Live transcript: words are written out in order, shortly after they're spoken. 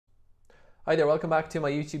Hi there, welcome back to my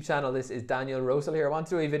YouTube channel. This is Daniel Rosehill here. I want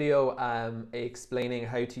to do a video explaining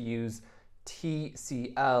how to use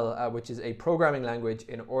TCL, which is a programming language,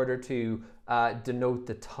 in order to denote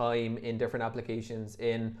the time in different applications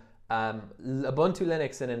in Ubuntu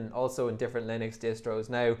Linux and also in different Linux distros.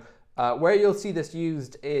 Now, where you'll see this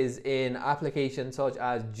used is in applications such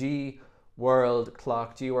as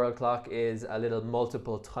Gworldclock. Gworldclock is a little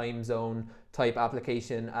multiple time zone type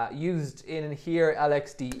application used in here.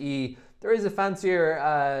 LXDE. There is a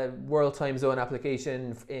fancier world time zone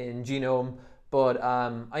application in Genome, but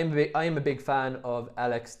I'm a big fan of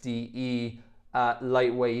LXDE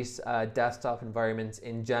lightweight desktop environments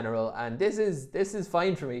in general, and this is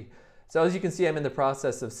fine for me. So as you can see, I'm in the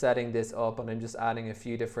process of setting this up, and I'm just adding a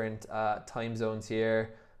few different time zones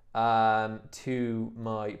here to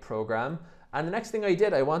my program. And the next thing I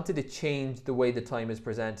did, I wanted to change the way the time is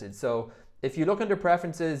presented. So if you look under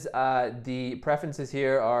preferences, the preferences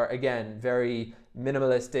here are, again, very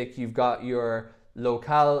minimalistic. You've got your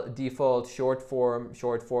locale default, short form,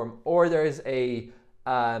 or there's an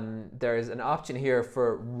option here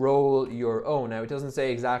for roll your own. Now, it doesn't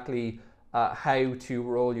say exactly how to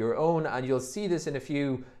roll your own, and you'll see this in a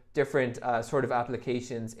few different sort of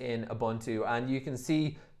applications in Ubuntu. And you can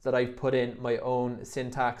see that I've put in my own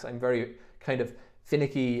syntax. I'm very kind of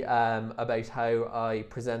finicky about how I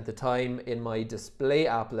present the time in my display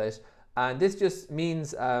applet, and this just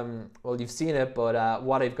means, well, you've seen it, but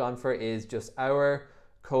what I've gone for is just hour,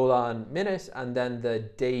 minute, and then the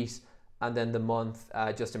date, and then the month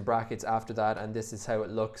just in brackets after that, and this is how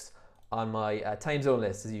it looks on my time zone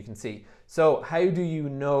list, as you can see. So how do you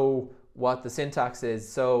know what the syntax is?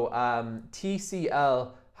 So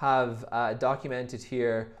TCL have documented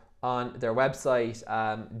here on their website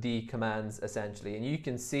the commands, essentially, and you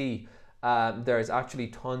can see there's actually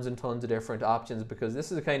tons and tons of different options, because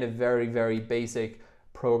this is a kind of very basic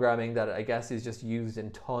programming that I guess is just used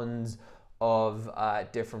in tons of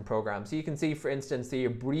different programs. So you can see, for instance, the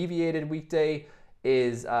abbreviated weekday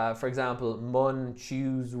is for example mun,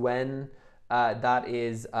 choose when, that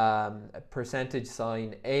is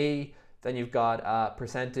 %A. Then you've got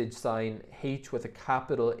 %H with a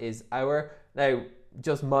capital is hour. Now,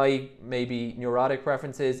 just my maybe neurotic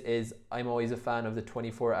preferences is I'm always a fan of the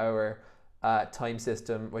 24-hour time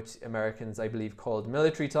system, which Americans, I believe, called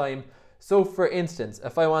military time. So for instance,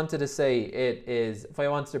 if I wanted to say if I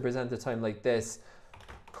wanted to present the time like this,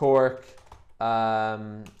 Cork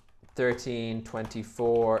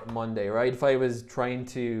 13:24 Monday, right? If I was trying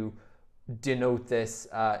to denote this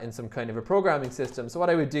in some kind of a programming system, so what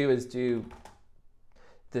I would do is do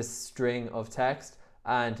this string of text.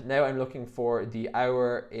 And now I'm looking for the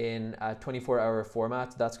hour in a 24-hour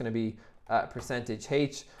format. So that's going to be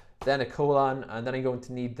 %H, then a colon, and then I'm going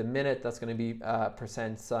to need the minute. That's going to be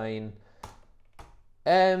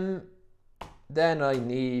 %M. Then I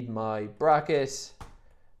need my bracket,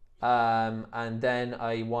 and then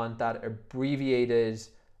I want that abbreviated.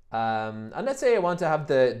 And let's say I want to have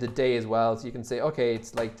the day as well. So you can say, okay,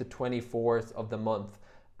 it's like the 24th of the month,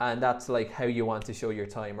 and that's like how you want to show your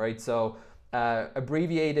time, right? So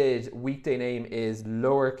abbreviated weekday name is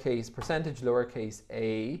lowercase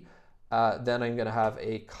 %a, then I'm going to have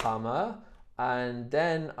a comma, and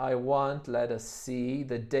then I want, let us see,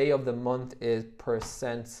 the day of the month is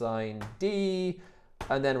 $D,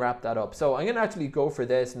 and then wrap that up. So I'm going to actually go for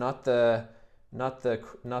this, not the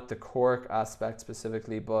Cork aspect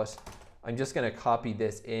specifically, but I'm just going to copy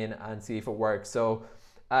this in and see if it works. So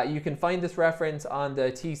you can find this reference on the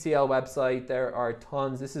TCL website. There are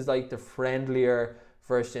tons. This is like the friendlier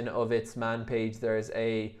version of its man page. There's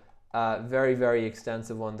a very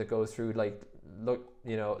extensive one that goes through, like, look,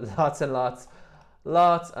 you know, lots and lots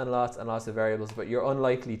of variables, but you're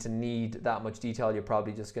unlikely to need that much detail. You're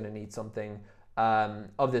probably just going to need something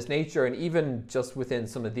of this nature. And even just within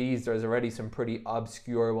some of these, there's already some pretty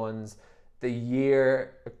obscure ones. The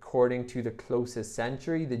year according to the closest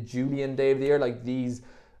century, the Julian day of the year, like these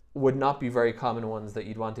would not be very common ones that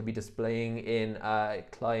you'd want to be displaying in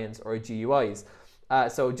clients or GUIs.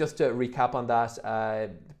 So just to recap on that,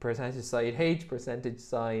 %H,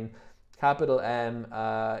 capital M,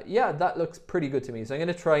 yeah, that looks pretty good to me. So I'm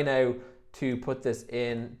going to try now to put this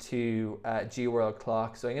into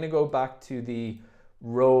Gworldclock. So I'm going to go back to the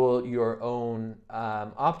roll your own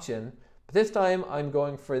option, but this time I'm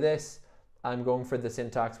going for this. I'm going for the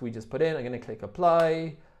syntax we just put in. I'm going to click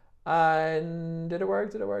apply, and did it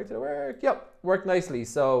work? Yep, worked nicely.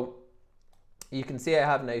 So you can see I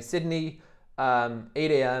have now Sydney, 8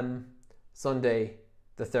 a.m. Sunday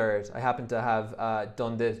the 3rd. I happen to have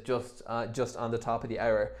done this just on the top of the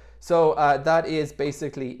hour. So that is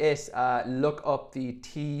basically it. Look up the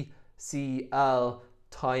TCL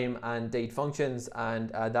time and date functions, and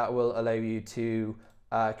that will allow you to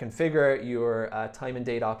configure your time and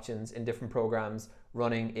date options in different programs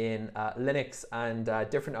running in Linux and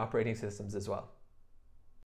different operating systems as well.